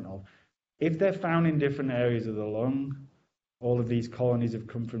a point of. If they're found in different areas of the lung, all of these colonies have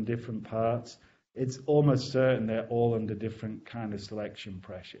come from different parts, it's almost certain they're all under different kind of selection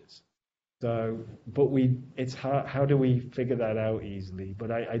pressures. So, but it's hard, how do we figure that out easily?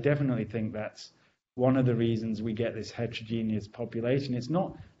 But I definitely think that's one of the reasons we get this heterogeneous population. It's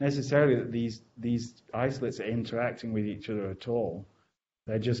not necessarily that these isolates are interacting with each other at all.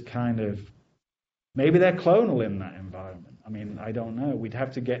 They're just kind of, maybe they're clonal in that environment. I mean, I don't know. We'd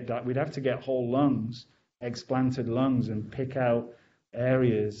have to get whole lungs, explanted lungs, and pick out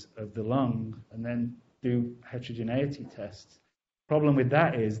areas of the lung and then do heterogeneity tests. Problem with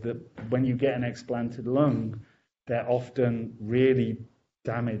that is that when you get an explanted lung, they're often really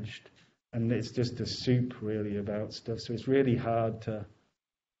damaged, and it's just a soup really about stuff. So it's really hard to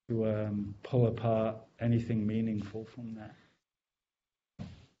pull apart anything meaningful from that.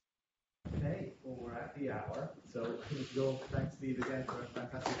 Okay, well, we're at the hour, so Joel, thanks Steve again for a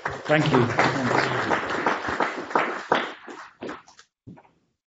fantastic. Thank you.